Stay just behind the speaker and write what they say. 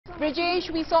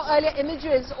Brijesh, we saw earlier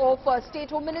images of State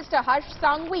Home Minister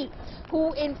Sanghvi,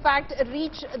 who in fact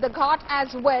reached the Ghat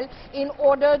as well in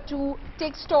order to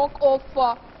take stock of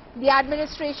the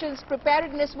administration's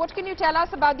preparedness. What can you tell us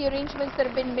about the arrangements that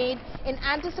have been made in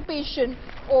anticipation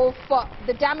of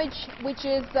the damage which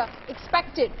is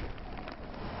expected?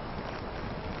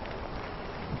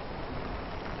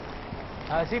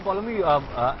 See, Paulomi,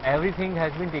 everything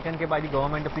has been taken care by the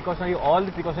government. All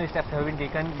the precautionary steps have been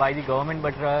taken by the government,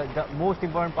 but the most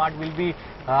important part will be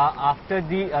after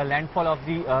the landfall of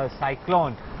the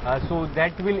cyclone. So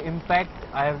that will impact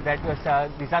that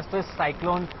disastrous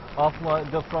cyclone of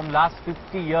from last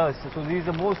 50 years. So this is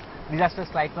the most disastrous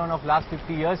cyclone of last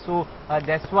 50 years. So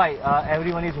that's why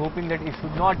everyone is hoping that it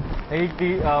should not hit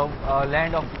the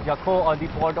land of Jakhau or the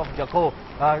port of Jakhau.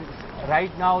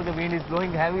 Right now the wind is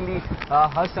blowing heavily.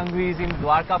 Sanghvi is in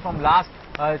Dwarka from last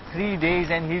 3 days,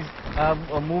 and he's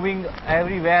moving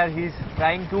everywhere. He's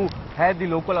trying to help the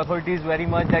local authorities very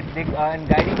much, that they, and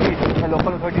guiding the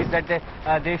local authorities that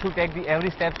they should take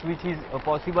every steps which is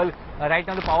possible. Right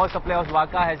now the power supply of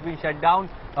Dwarka has been shut down.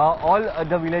 All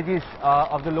the villages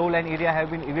of the lowland area have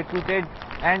been evacuated,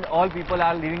 and all people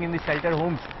are living in the shelter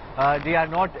homes. They are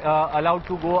not allowed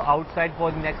to go outside for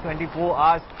the next 24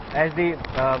 hours as the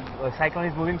cyclone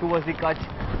is moving towards the Kutch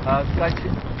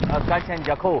and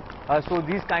Jakhau. So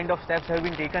these kind of steps have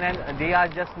been taken, and they are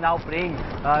just now praying.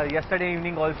 Yesterday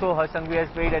evening also Sanghvi has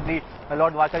prayed at the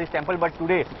Lord Dwarkadish temple, but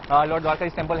today Lord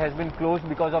Dwarkadish temple has been closed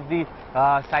because of the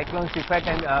cyclone's effect,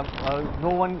 and no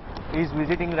one is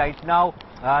visiting right now.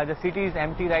 The city is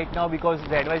empty right now because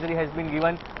the advisory has been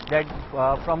given that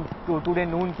from today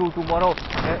noon to tomorrow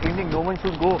evening no one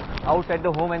should go outside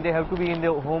the home, and they have to be in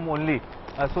the home only.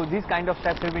 So these kind of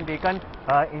steps have been taken.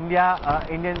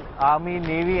 Indian Army,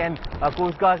 Navy and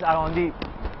Coast Guards are on the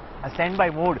standby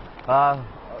mode.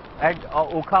 At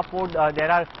Okha port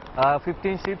there are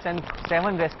 15 ships and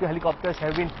 7 rescue helicopters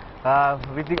have been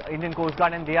with the Indian Coast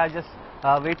Guard, and they are just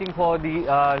waiting for the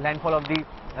landfall of the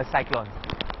cyclone.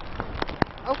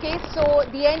 Okay, so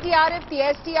the NDRF,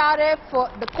 the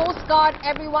SDRF, the Coast Guard,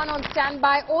 everyone on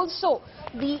standby. Also,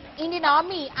 the Indian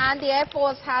Army and the Air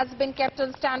Force has been kept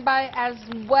on standby as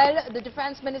well. The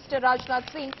Defence Minister Rajasthan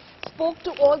Singh spoke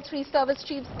to all 3 service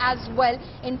chiefs as well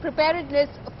in preparedness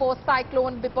for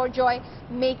Cyclone Biparjoy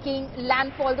making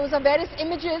landfall. Those are various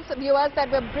images, viewers,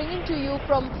 that we're bringing to you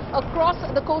from across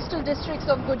the coastal districts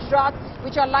of Gujarat,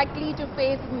 which are likely to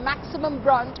face maximum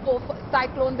brunt of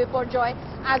Cyclone Biparjoy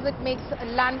as it makes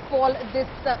landfall this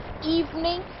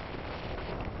evening.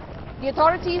 The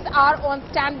authorities are on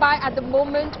standby at the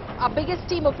moment. Our biggest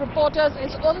team of reporters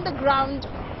is on the ground,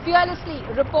 fearlessly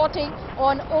reporting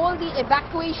on all the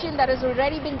evacuation that has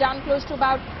already been done. Close to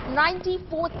about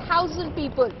 94,000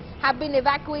 people have been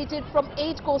evacuated from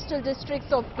 8 coastal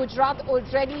districts of Gujarat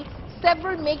already.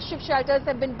 Several makeshift shelters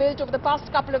have been built over the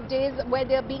past couple of days where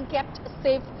they are being kept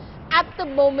safe. At the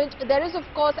moment, there is of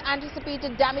course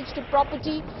anticipated damage to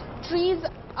property. Trees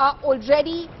are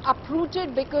already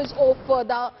uprooted because of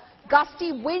the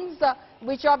gusty winds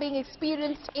which are being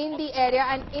experienced in the area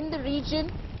and in the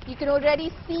region. You can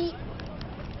already see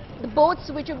the boats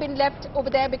which have been left over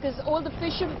there because all the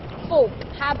fishing folk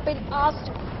have been asked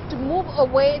to move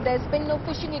away. There's been no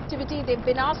fishing activity. They've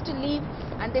been asked to leave,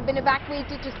 and they've been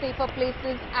evacuated to safer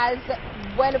places as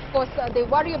well. Of course, they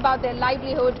worry about their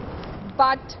livelihood,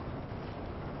 but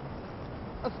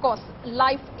of course,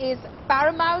 life is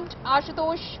paramount.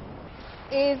 Ashutosh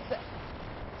is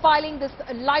filing this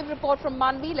live report from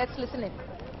Mandvi. Let's listen in.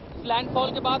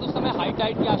 Landfall के बाद उस समय high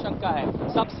Tide की आशंका है.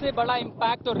 सबसे बड़ा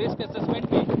impact और रिस्क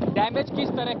असेसमेंट में डैमेज किस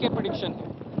तरह के प्रेडिक्शन है?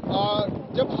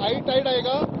 जब हाई टाइड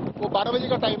आएगा वो 12 बजे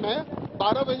का टाइम है.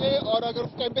 12 बजे और अगर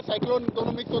उस टाइम पे साइक्लोन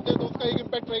दोनों मिक्स होते हैं तो उसका एक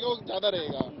इम्पैक्ट रहेगा, वो ज्यादा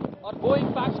रहेगा. और वो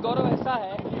इम्पैक्ट गौरव ऐसा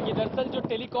है कि दरअसल जो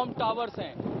टेलीकॉम टावर्स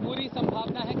हैं पूरी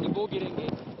संभावना है कि वो गिरेंगे.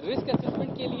 रिस्क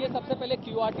असेसमेंट के लिए सबसे पहले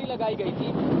QRT लगाई गई थी.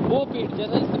 वो पेड़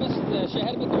जैसे इस समय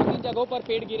शहर में 2-3 जगहों पर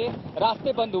पेड़ गिरे,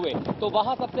 रास्ते बंद हुए, तो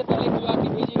वहां सबसे पहले QRT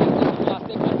भेजी गई थी,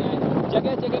 रास्ते खुल जाए.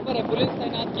 जगह जगह पर एम्बुलेंस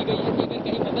तैनात की गई है कि अगर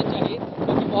कहीं मदद चाहिए,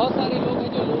 क्योंकि बहुत सारे लोग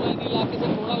हैं जो लो लाइन इलाके से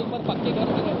थोड़ा ऊपर पक्के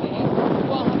घर में रहते हैं,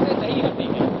 वो वहाँ से नहीं रहते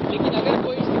हैं. लेकिन अगर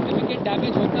कोई सिग्निफिकेंट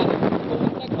डैमेज होता है तो उन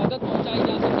तक मदद पहुँचाई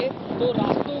जा सके, तो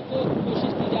रास्तों को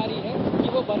कोशिश की जा रही है कि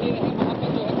वो बने रहें, वहाँ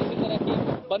पर जो है किसी तरह की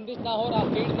बंदिश ना हो और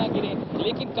पेड़ ना गिरे,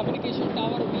 लेकिन कम्युनिकेशन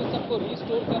टावर भी सबको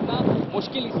रिस्टोर करना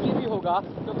मुश्किल इसलिए भी होगा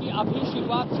क्योंकि अभी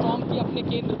शुरुआत स्टॉर्म की अपने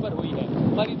केंद्र पर हुई है।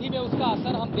 परिधि में उसका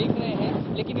असर हम देख रहे हैं,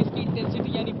 लेकिन इसकी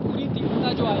इंटेंसिटी यानी पूरी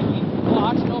तीव्रता जो आएगी वो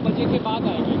 8-9 बजे के बाद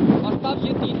आएगी और तब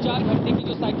ये 3-4 घंटे की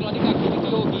जो साइक्लोनिक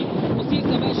एक्टिविटी होगी उसी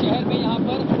समय शहर में यहाँ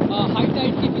पर हाई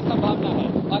टाइड की भी संभावना है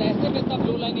और ऐसे में तब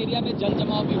लो लाइन एरिया में जल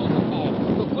जमाव भी हो सकता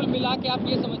है। तो कुल मिला के आप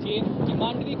ये समझिए कि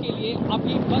मांडवी के लिए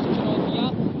अभी बस चुनौतियां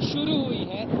शुरू हुई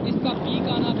हैं, इसका पीक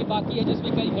आना भी बाकी है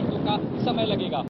जिसमें कई घंटों का समय लगेगा।